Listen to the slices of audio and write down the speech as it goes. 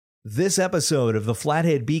This episode of the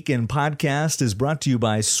Flathead Beacon podcast is brought to you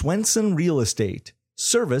by Swenson Real Estate,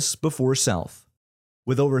 service before self.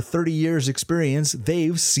 With over 30 years experience,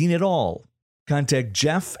 they've seen it all. Contact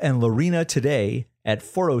Jeff and Lorena today at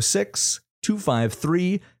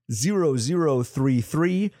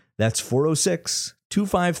 406-253-0033. That's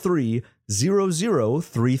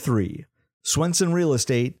 406-253-0033. Swenson Real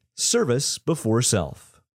Estate, service before self.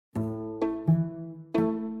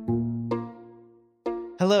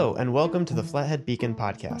 Hello, and welcome to the Flathead Beacon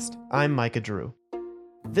podcast. I'm Micah Drew.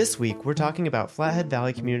 This week, we're talking about Flathead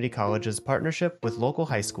Valley Community College's partnership with local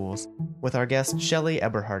high schools with our guest, Shelly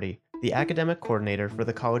Eberhardy, the academic coordinator for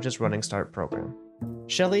the college's Running Start program.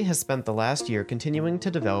 Shelly has spent the last year continuing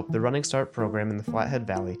to develop the Running Start program in the Flathead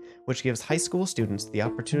Valley, which gives high school students the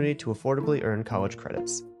opportunity to affordably earn college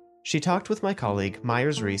credits. She talked with my colleague,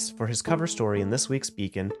 Myers Reese, for his cover story in this week's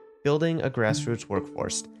Beacon, Building a Grassroots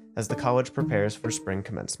Workforce, as the college prepares for spring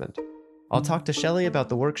commencement. I'll talk to Shelly about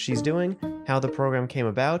the work she's doing, how the program came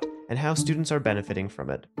about, and how students are benefiting from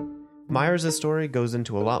it. Myers' story goes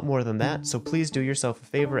into a lot more than that, so please do yourself a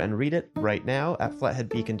favor and read it right now at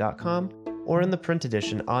flatheadbeacon.com or in the print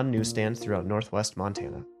edition on newsstands throughout Northwest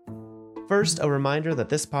Montana. First, a reminder that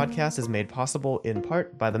this podcast is made possible in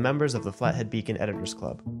part by the members of the Flathead Beacon Editors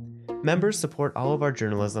Club. Members support all of our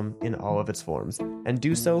journalism in all of its forms, and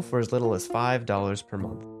do so for as little as $5 per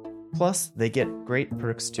month. Plus, they get great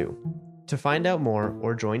perks too. To find out more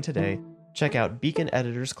or join today, check out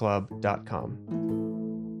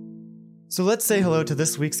beaconeditorsclub.com. So let's say hello to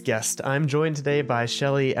this week's guest. I'm joined today by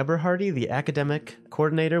Shelly Eberhardy, the academic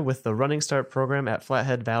coordinator with the Running Start program at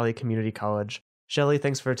Flathead Valley Community College. Shelly,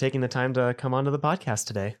 thanks for taking the time to come onto the podcast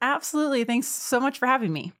today. Absolutely. Thanks so much for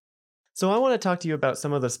having me. So I want to talk to you about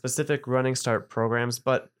some of the specific Running Start programs,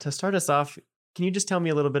 but to start us off, can you just tell me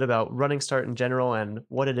a little bit about Running Start in general and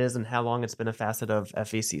what it is and how long it's been a facet of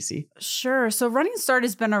FVCC? Sure. So Running Start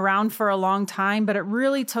has been around for a long time, but it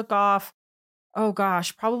really took off,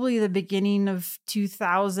 probably the beginning of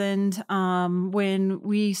 2000 when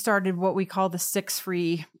we started what we call the Six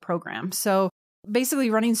Free program. So basically,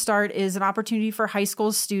 Running Start is an opportunity for high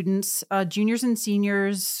school students, juniors and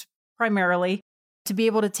seniors primarily, to be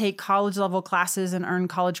able to take college level classes and earn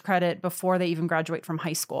college credit before they even graduate from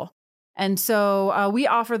high school. And so we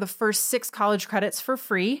offer the first 6 college credits for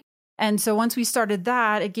free. And so once we started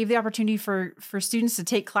that, it gave the opportunity for students to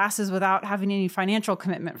take classes without having any financial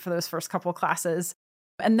commitment for those first couple of classes.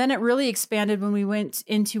 And then it really expanded when we went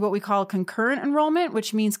into what we call concurrent enrollment,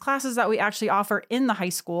 which means classes that we actually offer in the high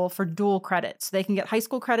school for dual credit. So they can get high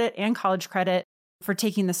school credit and college credit for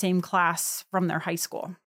taking the same class from their high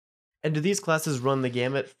school. And do these classes run the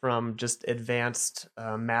gamut from just advanced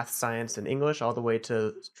math, science, and English all the way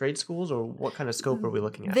to trade schools, or what kind of scope are we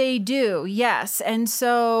looking at? They do, yes. And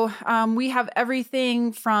so we have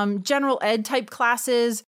everything from general ed type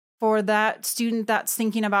classes for that student that's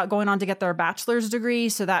thinking about going on to get their bachelor's degree.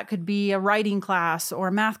 So that could be a writing class or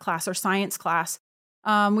a math class or science class.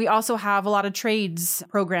 We also have a lot of trades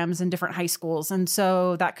programs in different high schools. And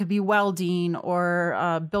so that could be welding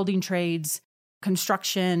or building trades,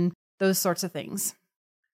 construction, those sorts of things.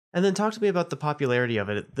 And then talk to me about the popularity of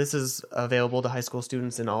it. This is available to high school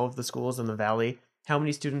students in all of the schools in the Valley. How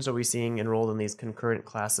many students are we seeing enrolled in these concurrent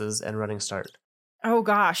classes and Running Start? Oh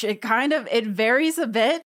gosh, it varies a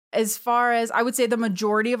bit. As far as I would say, the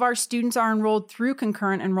majority of our students are enrolled through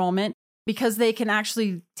concurrent enrollment because they can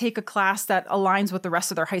actually take a class that aligns with the rest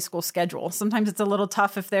of their high school schedule. Sometimes it's a little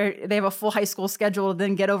tough if they have a full high school schedule to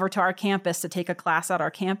then get over to our campus to take a class at our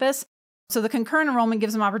campus. So the concurrent enrollment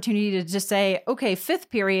gives them opportunity to just say, okay, 5th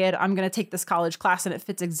period, I'm going to take this college class, and it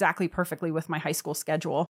fits exactly perfectly with my high school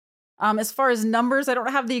schedule. As far as numbers, I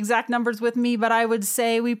don't have the exact numbers with me, but I would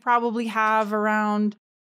say we probably have around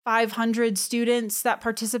 500 students that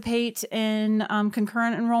participate in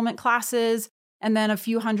concurrent enrollment classes, and then a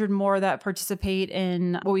few hundred more that participate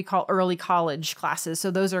in what we call early college classes.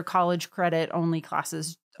 So those are college credit only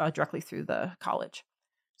classes directly through the college.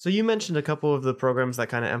 So you mentioned a couple of the programs that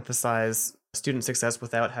kind of emphasize student success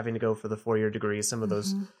without having to go for the 4-year degrees, some of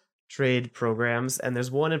those trade programs. And there's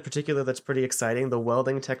one in particular that's pretty exciting. The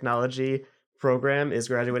welding technology program is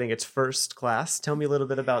graduating its first class. Tell me a little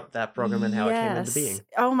bit about that program and how it came into being.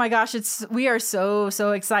 Oh my gosh, we are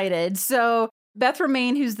so excited. So Beth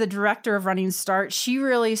Romaine, who's the director of Running Start, she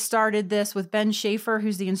really started this with Ben Schaefer,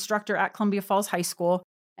 who's the instructor at Columbia Falls High School.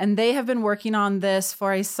 And they have been working on this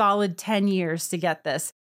for a solid 10 years to get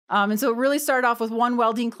this. And so it really started off with one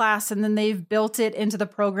welding class, and then they've built it into the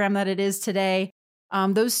program that it is today.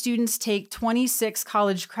 Those students take 26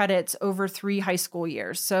 college credits over 3 high school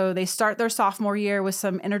years. So they start their sophomore year with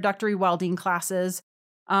some introductory welding classes,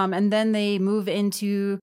 and then they move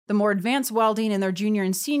into the more advanced welding in their junior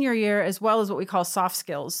and senior year, as well as what we call soft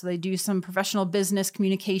skills. So they do some professional business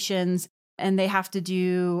communications, and they have to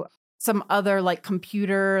do some other like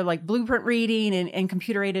computer, like blueprint reading and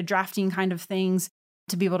computer aided drafting kind of things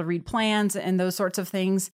to be able to read plans and those sorts of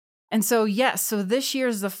things. And so, yes, so this year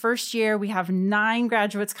is the first year we have 9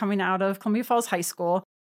 graduates coming out of Columbia Falls High School,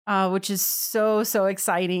 which is so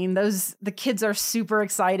exciting. The kids are super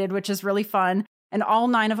excited, which is really fun. And all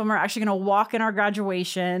 9 of them are actually going to walk in our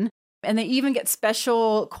graduation. And they even get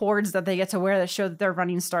special cords that they get to wear that show that they're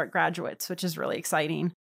Running Start graduates, which is really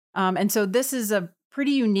exciting. And so this is a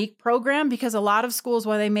pretty unique program because a lot of schools,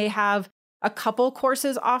 while they may have a couple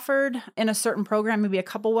courses offered in a certain program, maybe a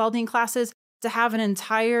couple welding classes, to have an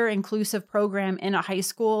entire inclusive program in a high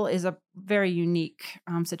school is a very unique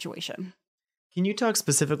situation. Can you talk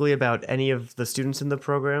specifically about any of the students in the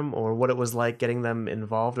program or what it was like getting them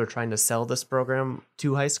involved or trying to sell this program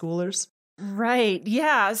to high schoolers? Right.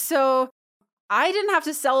 Yeah. So I didn't have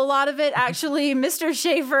to sell a lot of it. Actually, Mr.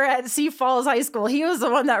 Schaefer at Sioux Falls High School, he was the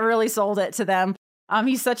one that really sold it to them.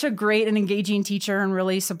 He's such a great and engaging teacher and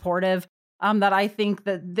really supportive that I think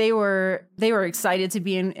that they were excited to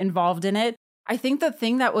be involved in it. I think the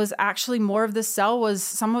thing that was actually more of the sell was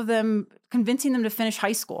some of them convincing them to finish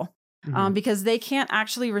high school. Because they can't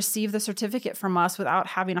actually receive the certificate from us without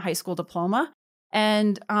having a high school diploma.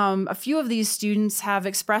 And a few of these students have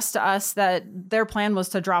expressed to us that their plan was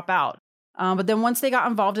to drop out. But then once they got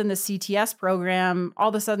involved in the CTS program, all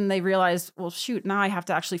of a sudden they realized, well, shoot, now I have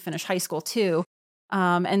to actually finish high school too.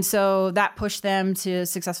 And so that pushed them to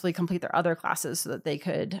successfully complete their other classes so that they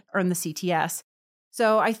could earn the CTS.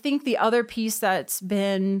 So I think the other piece that's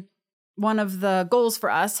been one of the goals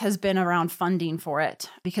for us has been around funding for it,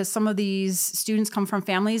 because some of these students come from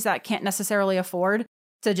families that can't necessarily afford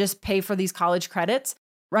to just pay for these college credits.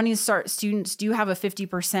 Running Start students do have a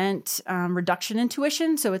 50% reduction in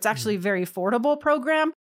tuition. So it's actually a very affordable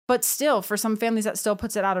program, but still for some families that still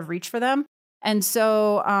puts it out of reach for them. And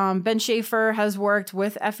so Ben Schaefer has worked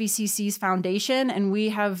with FECC's foundation, and we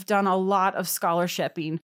have done a lot of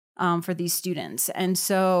scholarshiping for these students. And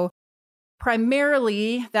so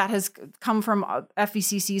primarily that has come from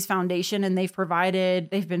FECC's foundation, and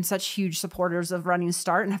they've been such huge supporters of Running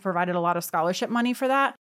Start and have provided a lot of scholarship money for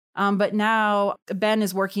that. But now Ben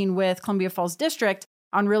is working with Columbia Falls District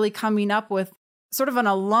on really coming up with sort of an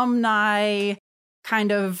alumni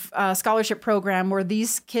kind of scholarship program where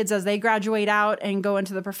these kids, as they graduate out and go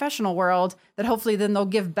into the professional world, that hopefully then they'll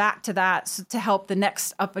give back to that to help the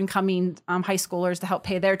next up and coming high schoolers to help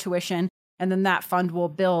pay their tuition. And then that fund will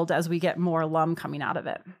build as we get more alum coming out of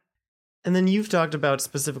it. And then you've talked about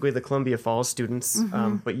specifically the Columbia Falls students,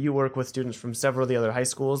 but you work with students from several of the other high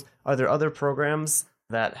schools. Are there other programs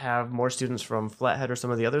that have more students from Flathead or some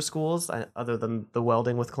of the other schools other than the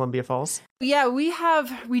welding with Columbia Falls? Yeah, we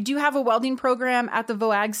do have a welding program at the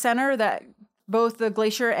VOAG Center that both the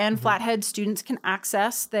Glacier and Flathead students can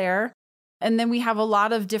access there. And then we have a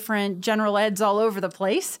lot of different general eds all over the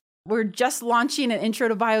place. We're just launching an Intro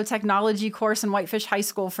to Biotechnology course in Whitefish High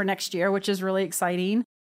School for next year, which is really exciting.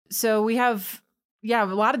 So we have, a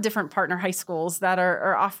lot of different partner high schools that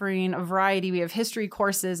are offering a variety. We have history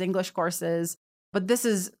courses, English courses, but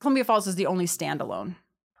Columbia Falls is the only standalone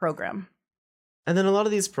program. And then a lot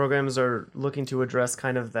of these programs are looking to address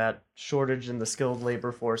kind of that shortage in the skilled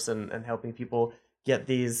labor force and helping people get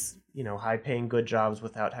these, high-paying good jobs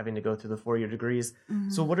without having to go through the 4-year degrees.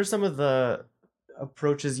 So what are some of the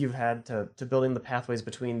approaches you've had to building the pathways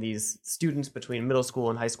between these students, between middle school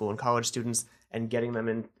and high school and college students, and getting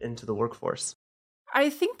them into the workforce? I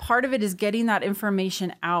think part of it is getting that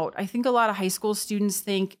information out. I think a lot of high school students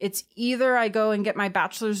think it's either I go and get my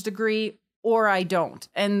bachelor's degree or I don't.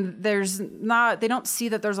 And they don't see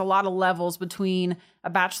that there's a lot of levels between a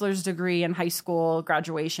bachelor's degree and high school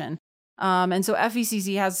graduation. And so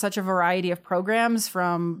FECC has such a variety of programs,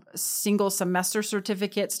 from single semester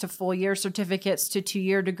certificates to full year certificates to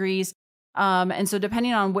 2-year degrees. And so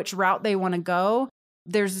depending on which route they want to go,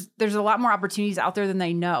 there's a lot more opportunities out there than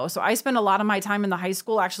they know. So I spend a lot of my time in the high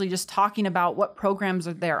school actually just talking about what programs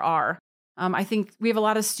there are. I think we have a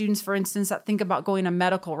lot of students, for instance, that think about going a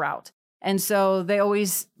medical route. And so they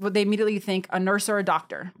immediately think a nurse or a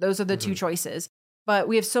doctor. Those are the two choices. But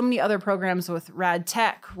we have so many other programs with Rad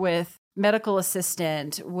Tech, with medical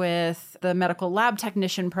assistant, with the medical lab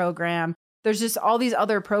technician program. There's just all these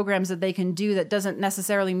other programs that they can do that doesn't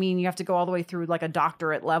necessarily mean you have to go all the way through like a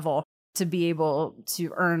doctorate level to be able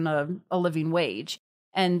to earn a living wage.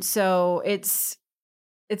 And so it's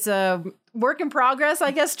a work in progress,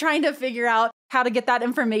 I guess, trying to figure out how to get that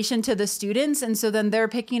information to the students. And so then they're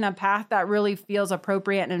picking a path that really feels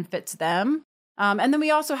appropriate and fits them. And then we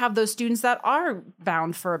also have those students that are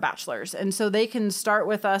bound for a bachelor's. And so they can start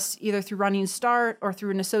with us either through Running Start or through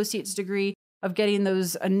an associate's degree of getting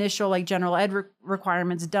those initial like general ed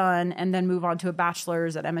requirements done and then move on to a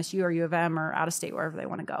bachelor's at MSU or U of M or out of state, wherever they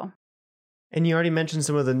want to go. And you already mentioned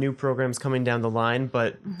some of the new programs coming down the line,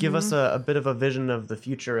 but give us a bit of a vision of the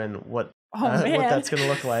future and what that's going to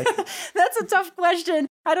look like. That's a tough question.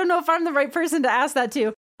 I don't know if I'm the right person to ask that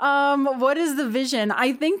to. What is the vision?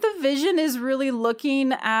 I think the vision is really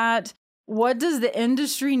looking at what does the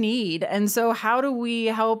industry need? And so how do we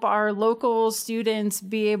help our local students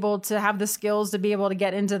be able to have the skills to be able to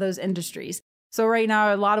get into those industries? So right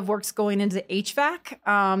now, a lot of work's going into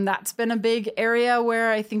HVAC. That's been a big area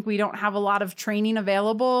where I think we don't have a lot of training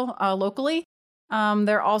available locally.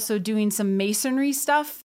 They're also doing some masonry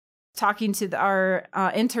stuff. Talking to our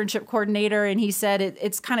internship coordinator, and he said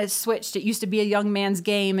it's kind of switched. It used to be a young man's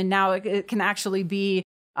game, and now it can actually be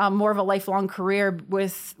more of a lifelong career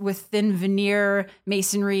with thin veneer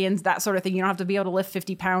masonry and that sort of thing. You don't have to be able to lift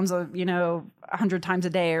 50 pounds, 100 times a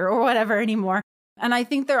day or whatever anymore. And I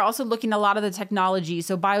think they're also looking at a lot of the technology.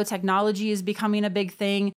 So biotechnology is becoming a big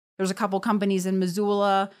thing. There's a couple companies in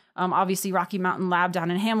Missoula, obviously Rocky Mountain Lab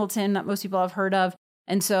down in Hamilton that most people have heard of.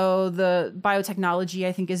 And so the biotechnology,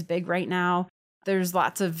 I think, is big right now. There's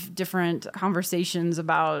lots of different conversations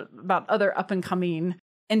about other up-and-coming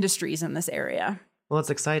industries in this area. Well, that's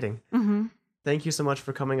exciting. Mm-hmm. Thank you so much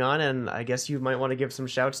for coming on, and I guess you might want to give some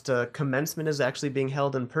shouts to commencement is actually being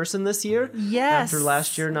held in person this year. Yes. After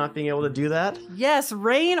last year not being able to do that. Yes,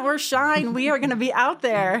 rain or shine, we are going to be out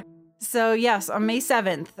there. So yes, on May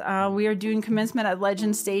 7th, we are doing commencement at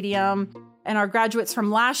Legend Stadium. And our graduates from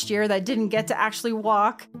last year that didn't get to actually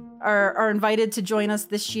walk are invited to join us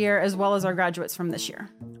this year, as well as our graduates from this year.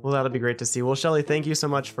 Well, that'll be great to see. Well, Shelley, thank you so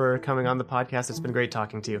much for coming on the podcast. It's been great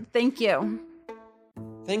talking to you. Thank you.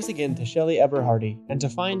 Thanks again to Shelley Eberhardy. And to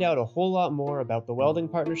find out a whole lot more about the welding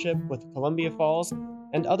partnership with Columbia Falls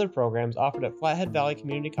and other programs offered at Flathead Valley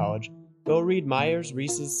Community College, go read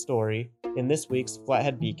Myers-Reese's story in this week's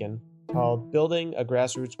Flathead Beacon called Building a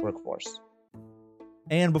Grassroots Workforce.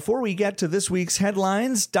 And before we get to this week's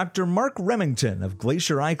headlines, Dr. Mark Remington of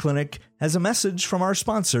Glacier Eye Clinic has a message from our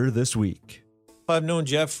sponsor this week. I've known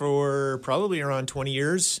Jeff for probably around 20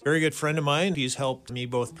 years. Very good friend of mine. He's helped me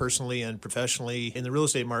both personally and professionally in the real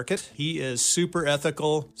estate market. He is super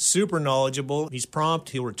ethical, super knowledgeable. He's prompt.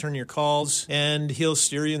 He'll return your calls, and he'll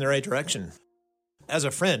steer you in the right direction. As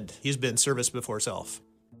a friend, he's been service before self.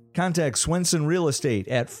 Contact Swenson Real Estate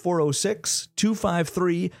at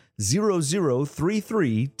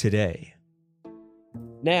 406-253-0033 today.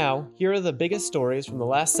 Now, here are the biggest stories from the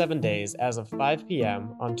last 7 days as of 5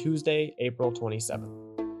 p.m. on Tuesday, April 27th.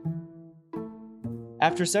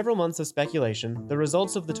 After several months of speculation, the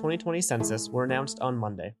results of the 2020 census were announced on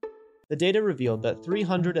Monday. The data revealed that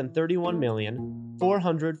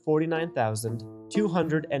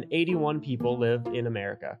 331,449,281 people live in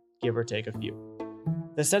America, give or take a few.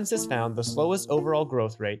 The census found the slowest overall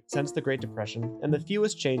growth rate since the Great Depression and the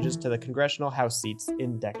fewest changes to the congressional House seats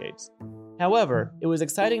in decades. However, it was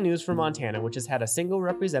exciting news for Montana, which has had a single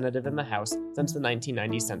representative in the House since the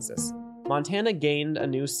 1990 census. Montana gained a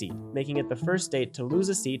new seat, making it the first state to lose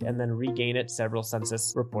a seat and then regain it several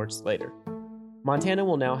census reports later. Montana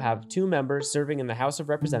will now have 2 members serving in the House of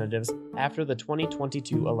Representatives after the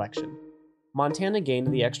 2022 election. Montana gained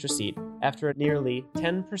the extra seat after a nearly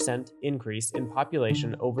 10% increase in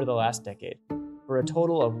population over the last decade, for a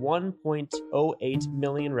total of 1.08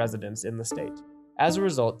 million residents in the state. As a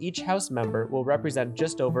result, each House member will represent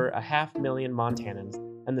just over 500,000 Montanans,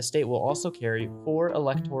 and the state will also carry 4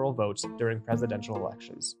 electoral votes during presidential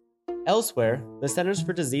elections. Elsewhere, the Centers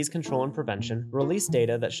for Disease Control and Prevention released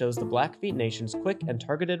data that shows the Blackfeet Nation's quick and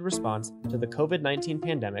targeted response to the COVID-19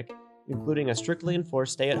 pandemic, including a strictly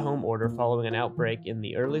enforced stay-at-home order following an outbreak in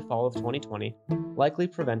the early fall of 2020, likely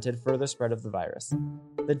prevented further spread of the virus.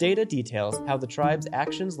 The data details how the tribe's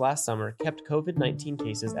actions last summer kept COVID-19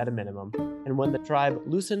 cases at a minimum, and when the tribe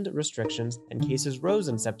loosened restrictions and cases rose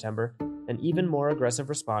in September, an even more aggressive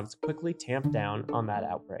response quickly tamped down on that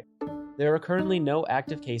outbreak. There are currently no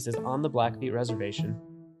active cases on the Blackfeet Reservation,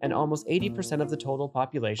 and almost 80% of the total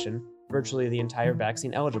population, virtually the entire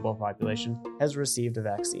vaccine-eligible population, has received a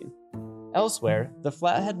vaccine. Elsewhere, the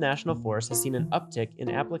Flathead National Forest has seen an uptick in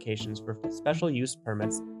applications for special use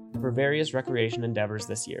permits for various recreation endeavors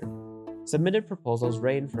this year. Submitted proposals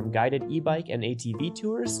range from guided e-bike and ATV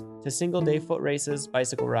tours to single-day foot races,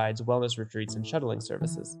 bicycle rides, wellness retreats, and shuttling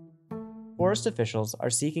services. Forest officials are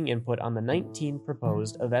seeking input on the 19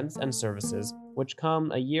 proposed events and services, which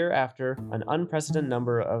come a year after an unprecedented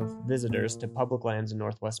number of visitors to public lands in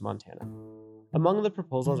northwest Montana. Among the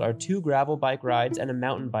proposals are 2 gravel bike rides and a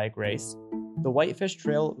mountain bike race, the Whitefish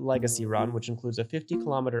Trail Legacy Run, which includes a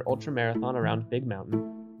 50-kilometer ultramarathon around Big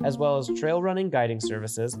Mountain, as well as trail running guiding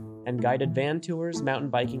services and guided van tours, mountain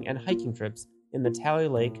biking, and hiking trips in the Tally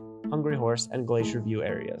Lake, Hungry Horse, and Glacier View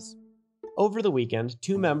areas. Over the weekend,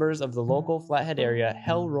 2 members of the local Flathead area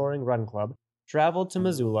Hell Roaring Run Club traveled to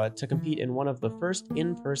Missoula to compete in one of the first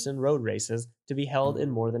in-person road races to be held in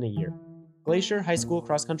more than a year. Glacier High School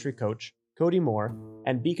cross-country coach Cody Moore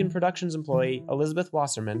and Beacon Productions employee Elizabeth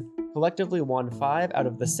Wasserman collectively won 5 out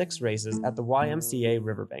of the 6 races at the YMCA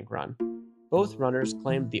Riverbank Run. Both runners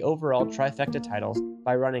claimed the overall trifecta titles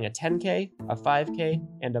by running a 10K, a 5K,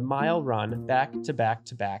 and a mile run back to back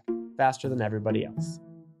to back, faster than everybody else.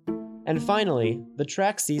 And finally, the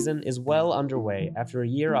track season is well underway after a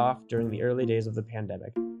year off during the early days of the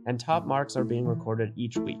pandemic, and top marks are being recorded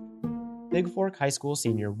each week. Big Fork High School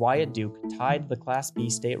senior Wyatt Duke tied the Class B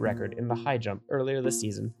state record in the high jump earlier this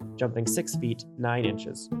season, jumping 6 feet 9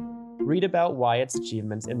 inches. Read about Wyatt's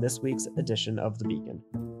achievements in this week's edition of The Beacon.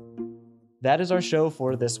 That is our show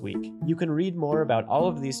for this week. You can read more about all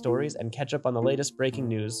of these stories and catch up on the latest breaking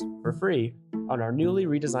news for free on our newly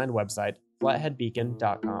redesigned website,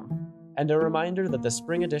 flatheadbeacon.com. And a reminder that the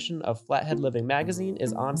spring edition of Flathead Living magazine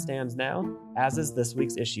is on stands now, as is this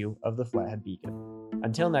week's issue of the Flathead Beacon.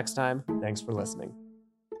 Until next time, thanks for listening.